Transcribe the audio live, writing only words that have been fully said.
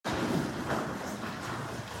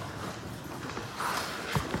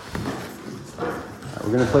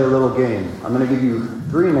We're going to play a little game. I'm going to give you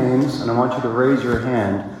 3 names, and I want you to raise your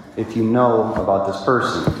hand if you know about this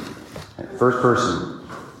person. First person,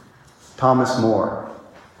 Thomas More.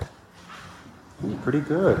 Pretty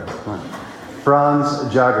good. Franz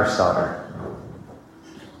Jagerstatter.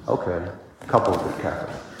 Okay, a couple of good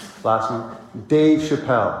Catholics. Last one, Dave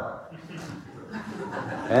Chappelle.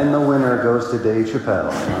 And the winner goes to Dave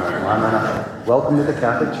Chappelle. Welcome to the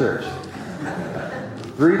Catholic Church.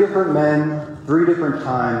 3 different men, 3 different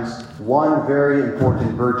times, one very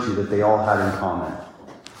important virtue that they all had in common: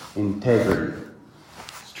 integrity.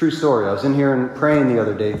 It's a true story. I was in here and praying the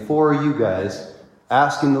other day for you guys,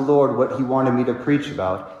 asking the Lord what He wanted me to preach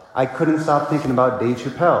about. I couldn't stop thinking about Dave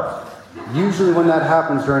Chappelle. Usually when that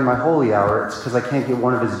happens during my holy hour, it's because I can't get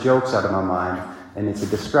one of his jokes out of my mind, and it's a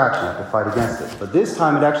distraction. I have to fight against it. But this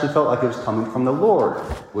time it actually felt like it was coming from the Lord,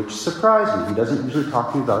 which surprised me. He doesn't usually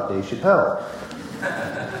talk to me about Dave Chappelle.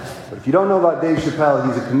 But if you don't know about Dave Chappelle,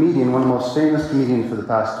 he's a comedian, one of the most famous comedians for the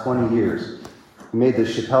past 20 years. He made the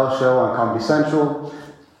Chappelle Show on Comedy Central,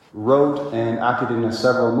 wrote and acted in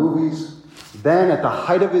several movies. Then, at the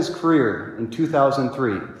height of his career in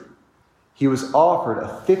 2003, he was offered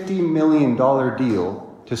a $50 million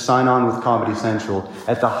deal to sign on with Comedy Central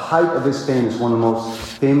at the height of his fame as one of the most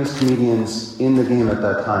famous comedians in the game at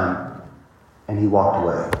that time. And he walked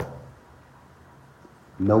away.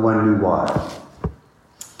 No one knew why.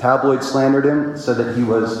 Tabloids slandered him, said that he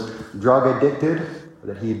was drug addicted,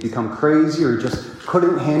 that he had become crazy, or just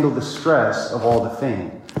couldn't handle the stress of all the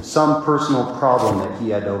fame. Some personal problem that he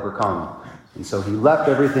had to overcome. And so he left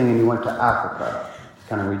everything and he went to Africa to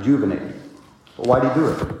kind of rejuvenate. But why did he do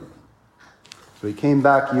it? So he came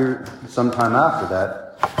back sometime after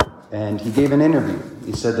that, and he gave an interview.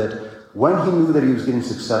 He said that when he knew that he was getting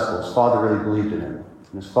successful, his father really believed in him.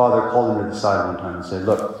 And his father called him to the side one time and said,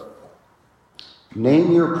 "Look,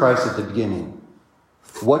 name your price at the beginning.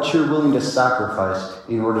 What you're willing to sacrifice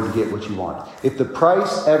in order to get what you want. If the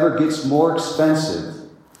price ever gets more expensive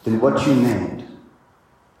than what you named,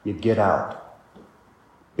 you get out.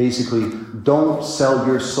 Basically, don't sell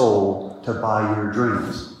your soul to buy your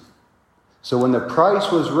dreams." So when the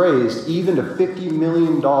price was raised even to $50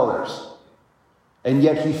 million, and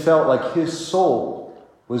yet he felt like his soul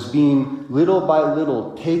was being little by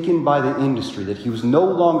little taken by the industry, that he was no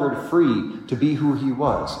longer free to be who he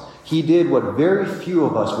was, he did what very few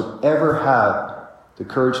of us would ever have the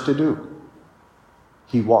courage to do.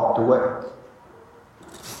 He walked away.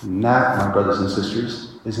 And that, my brothers and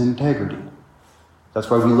sisters, is integrity. That's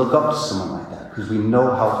why we look up to someone like that, because we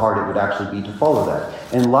know how hard it would actually be to follow that.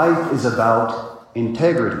 And life is about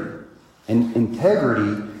integrity. And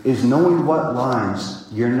integrity is knowing what lines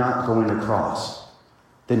you're not going to cross.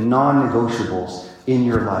 The non-negotiables in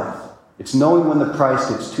your life. It's knowing when the price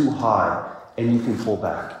gets too high and you can pull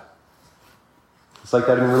back. It's like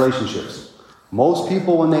that in relationships. Most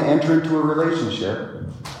people, when they enter into a relationship,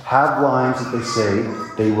 have lines that they say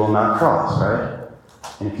they will not cross, right?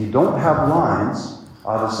 And if you don't have lines,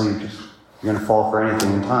 obviously you're going to fall for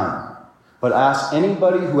anything in time. But ask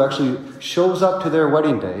anybody who actually shows up to their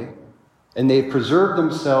wedding day and they've preserved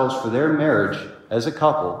themselves for their marriage as a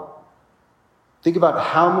couple. Think about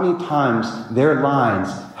how many times their lines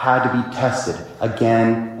had to be tested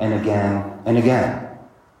again and again and again.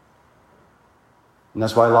 And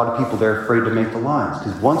that's why a lot of people, they're afraid to make the lines.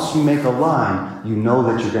 Because once you make a line, you know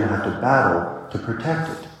that you're going to have to battle to protect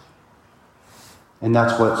it. And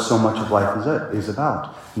that's what so much of life is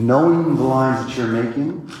about. Knowing the lines that you're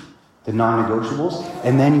making, the non-negotiables,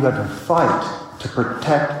 and then you have to fight to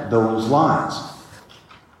protect those lines.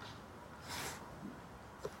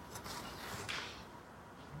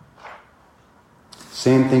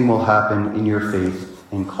 Same thing will happen in your faith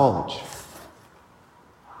in college.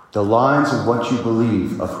 The lines of what you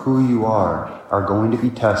believe, of who you are going to be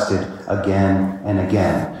tested again and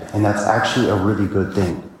again. And that's actually a really good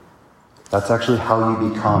thing. That's actually how you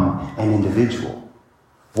become an individual.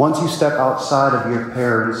 Once you step outside of your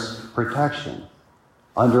parents' protection,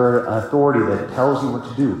 under an authority that tells you what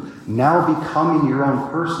to do, now becoming your own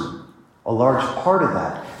person, a large part of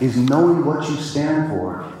that is knowing what you stand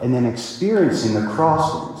for and then experiencing the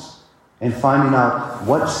crossroads and finding out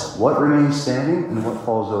what remains standing and what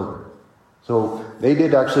falls over. So they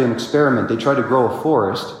did actually an experiment. They tried to grow a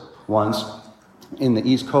forest once in the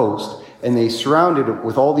East Coast, and they surrounded it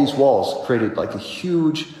with all these walls, created like a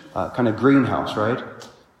huge kind of greenhouse, right?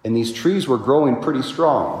 And these trees were growing pretty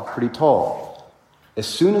strong, pretty tall. As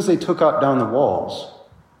soon as they took down the walls,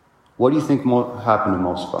 what do you think happened to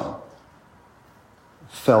most of them?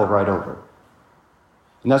 Fell right over.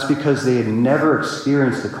 And that's because they had never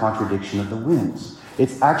experienced the contradiction of the winds.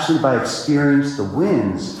 It's actually by experiencing the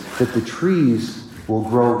winds that the trees will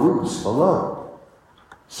grow roots below.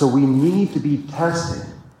 So we need to be tested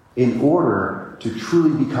in order to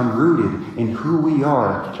truly become rooted in who we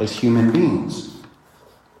are as human beings.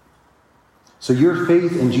 So your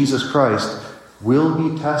faith in Jesus Christ will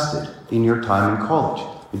be tested in your time in college.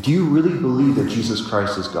 Do you really believe that Jesus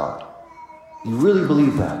Christ is God? You really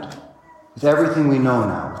believe that? With everything we know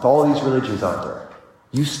now, with all these religions out there,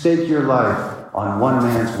 you stake your life on one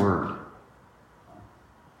man's word.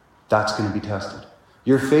 That's going to be tested.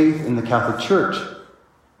 Your faith in the Catholic Church,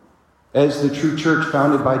 as the true church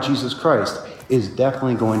founded by Jesus Christ, is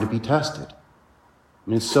definitely going to be tested.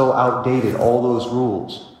 And it's so outdated, all those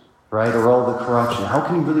rules, right? Or all the corruption. How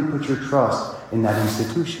can you really put your trust in that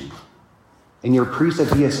institution? And your priest at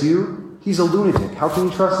DSU, he's a lunatic. How can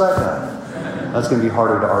you trust that guy? That's going to be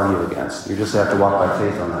harder to argue against. You just have to walk by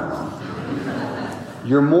faith on that one.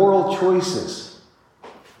 Your moral choices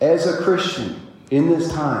as a Christian in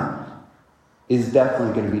this time is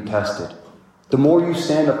definitely going to be tested. The more you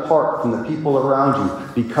stand apart from the people around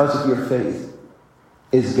you because of your faith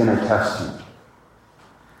is going to test you.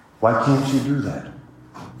 Why can't you do that?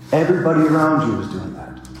 Everybody around you is doing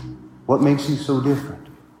that. What makes you so different?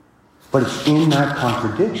 But it's in that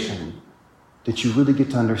contradiction that you really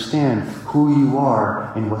get to understand who you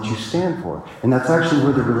are and what you stand for. And that's actually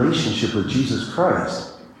where the relationship with Jesus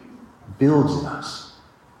Christ builds in us,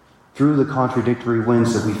 through the contradictory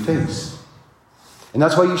winds that we face. And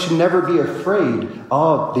that's why you should never be afraid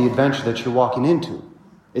of the adventure that you're walking into.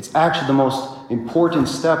 It's actually the most important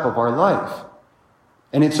step of our life.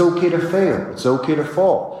 And it's okay to fail. It's okay to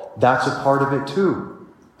fall. That's a part of it too.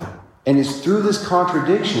 And it's through this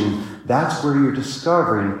contradiction, that's where you're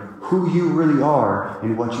discovering who you really are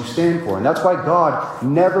and what you stand for. And that's why God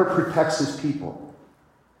never protects his people.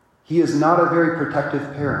 He is not a very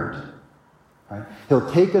protective parent. Right? He'll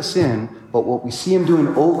take us in, but what we see him doing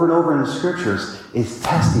over and over in the scriptures is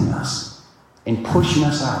testing us and pushing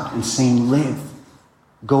us out and saying, live.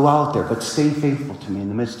 Go out there, but stay faithful to me in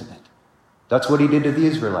the midst of it. That's what he did to the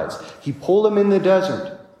Israelites. He pulled them in the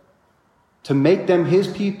desert to make them his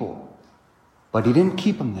people, but he didn't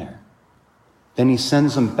keep them there. Then he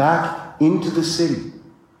sends them back into the city.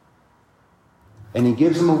 And he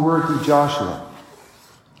gives them a word through Joshua.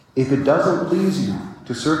 If it doesn't please you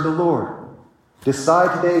to serve the Lord,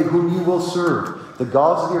 decide today whom you will serve. The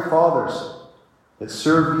gods of your fathers that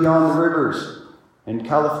served beyond the rivers in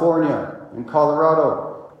California and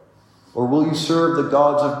Colorado. Or will you serve the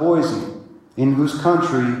gods of Boise, in whose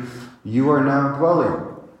country you are now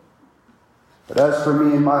dwelling? But as for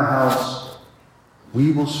me and my house,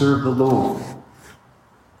 we will serve the Lord.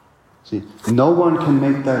 See, no one can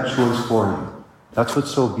make that choice for you. That's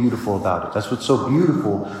what's so beautiful about it. That's what's so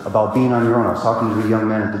beautiful about being on your own. I was talking to a young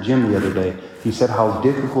man at the gym the other day. He said how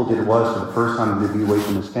difficult it was for the first time to be away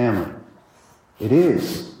from his family. It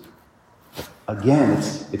is. Again,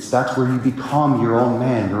 it's that's where you become your own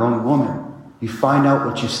man, your own woman. You find out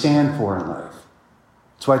what you stand for in life.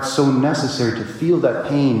 That's why it's so necessary to feel that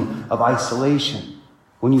pain of isolation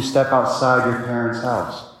when you step outside your parents'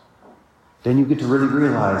 house. Then you get to really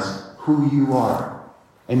realize who you are.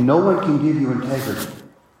 And no one can give you integrity.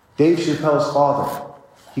 Dave Chappelle's father,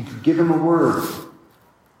 he could give him a word,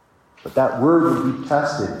 but that word would be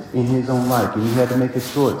tested in his own life, and he had to make a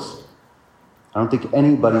choice. I don't think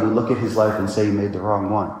anybody would look at his life and say he made the wrong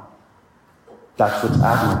one. That's what's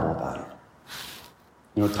admirable about it.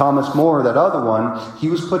 You know, Thomas More, that other one, he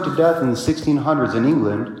was put to death in the 1600s in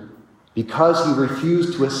England because he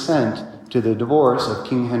refused to assent to the divorce of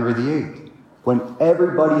King Henry VIII, when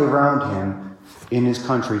everybody around him in his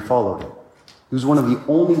country followed it. He was one of the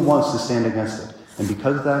only ones to stand against it. And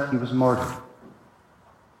because of that, he was martyred.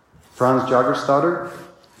 Franz Jagerstatter,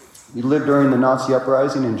 he lived during the Nazi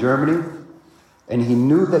uprising in Germany, and he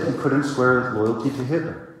knew that he couldn't swear loyalty to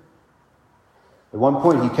Hitler. At one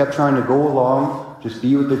point, he kept trying to go along, just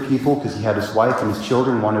be with the people, because he had his wife and his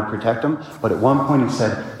children, wanted to protect them. But at one point, he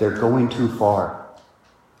said, they're going too far.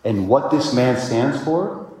 And what this man stands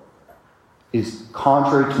for is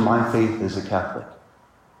contrary to my faith as a Catholic.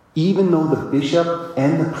 Even though the bishop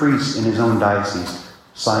and the priest in his own diocese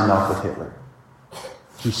signed off with Hitler,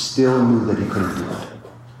 he still knew that he couldn't do it.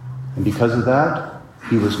 And because of that,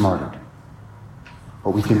 he was martyred. But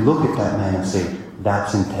we can look at that man and say,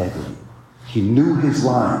 that's integrity. He knew his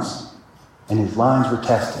lines, and his lines were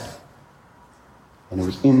tested. And it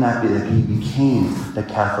was in that that he became the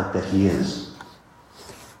Catholic that he is.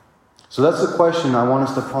 So that's the question I want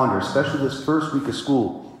us to ponder, especially this first week of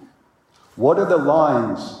school. What are the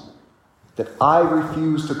lines that I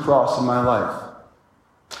refuse to cross in my life?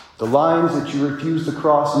 The lines that you refuse to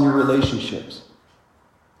cross in your relationships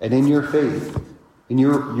and in your faith, in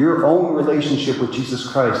your own relationship with Jesus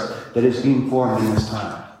Christ that is being formed in this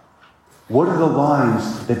time? What are the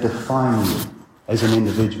lines that define you as an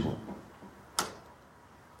individual?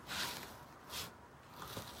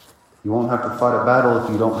 You won't have to fight a battle if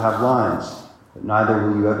you don't have lines, but neither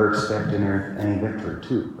will you ever expect any victory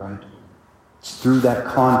too, right? It's through that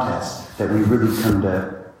contest that we really come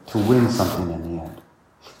to win something in the end.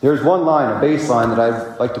 There's one line, a bass line, that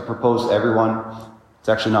I'd like to propose to everyone. It's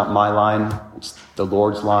actually not my line, it's the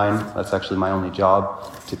Lord's line. That's actually my only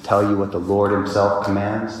job, to tell you what the Lord himself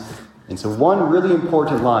commands. And so one really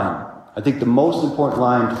important line, I think the most important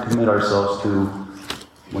line to commit ourselves to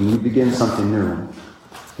when you begin something new,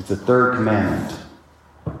 it's the third commandment.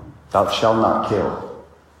 Thou shalt not kill.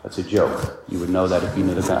 That's a joke. You would know that if you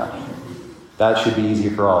knew the math. That should be easy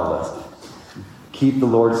for all of us. Keep the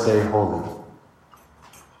Lord's Day holy.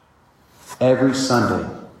 Every Sunday,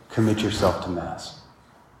 commit yourself to Mass.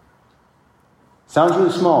 Sounds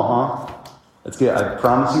really small, huh? Let's get. I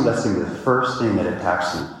promise you that's going to be the first thing that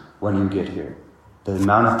attacks you when you get here. The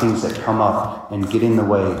amount of things that come up and get in the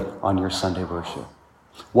way on your Sunday worship.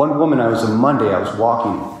 One woman, I was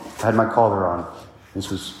walking, I had my collar on. This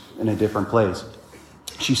was in a different place.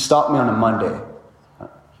 She stopped me on a Monday,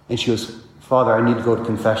 and she goes, Father, I need to go to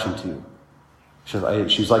confession to you.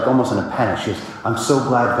 She's like almost in a panic. She goes, I'm so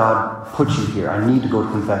glad God put you here. I need to go to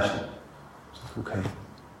confession. I said, okay.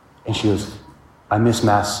 And she goes, I missed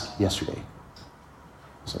Mass yesterday.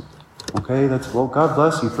 I said, okay, well, God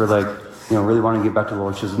bless you for really wanting to get back to the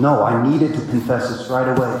Lord. She says, no, I needed to confess this right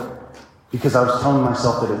away because I was telling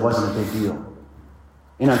myself that it wasn't a big deal.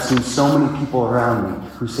 And I've seen so many people around me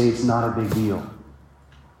who say it's not a big deal.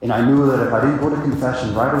 And I knew that if I didn't go to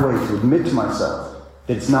confession right away to admit to myself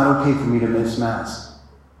that it's not okay for me to miss Mass,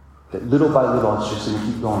 that little by little it's just going to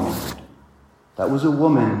keep going. That was a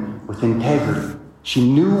woman with integrity. She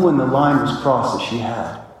knew when the line was crossed that she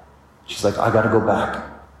had. She's like, I got to go back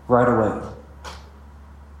right away.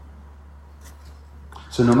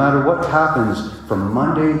 So no matter what happens from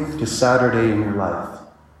Monday to Saturday in your life,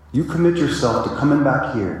 you commit yourself to coming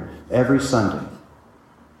back here every Sunday.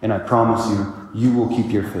 And I promise you, you will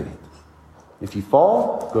keep your faith. If you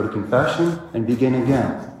fall, go to confession and begin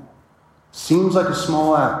again. Seems like a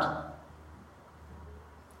small act.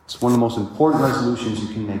 It's one of the most important resolutions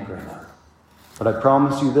you can make right now. But I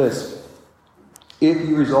promise you this, if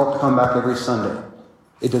you resolve to come back every Sunday,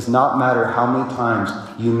 it does not matter how many times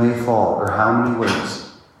you may fall or how many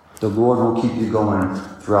ways, the Lord will keep you going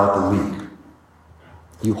throughout the week.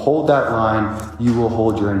 You hold that line, you will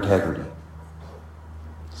hold your integrity.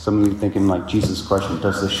 Some of you thinking like Jesus' question,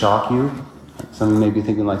 does this shock you? Some of you may be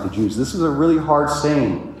thinking like the Jews, this is a really hard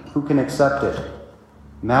saying. Who can accept it?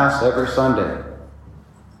 Mass every Sunday.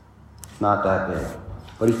 It's not that big.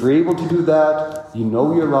 But if you're able to do that, you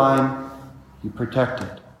know your line, you protect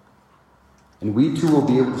it. And we too will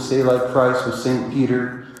be able to say like Christ with St.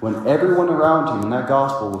 Peter, when everyone around him in that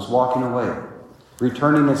gospel was walking away,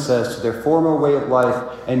 returning, it says, to their former way of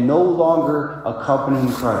life and no longer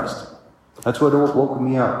accompanying Christ. That's what woke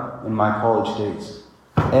me up in my college days.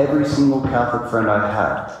 Every single Catholic friend I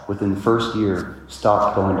had within the first year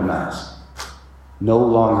stopped going to Mass. No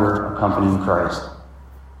longer accompanying Christ.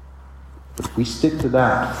 But if we stick to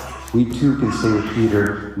that, we too can say with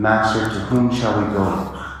Peter, Master, to whom shall we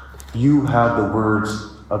go? You have the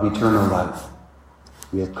words of eternal life.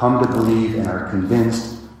 We have come to believe and are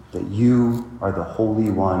convinced that you are the Holy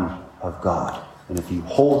One of God. And if you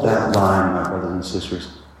hold that line, my brothers and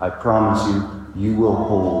sisters, I promise you, you will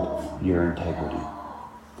hold your integrity.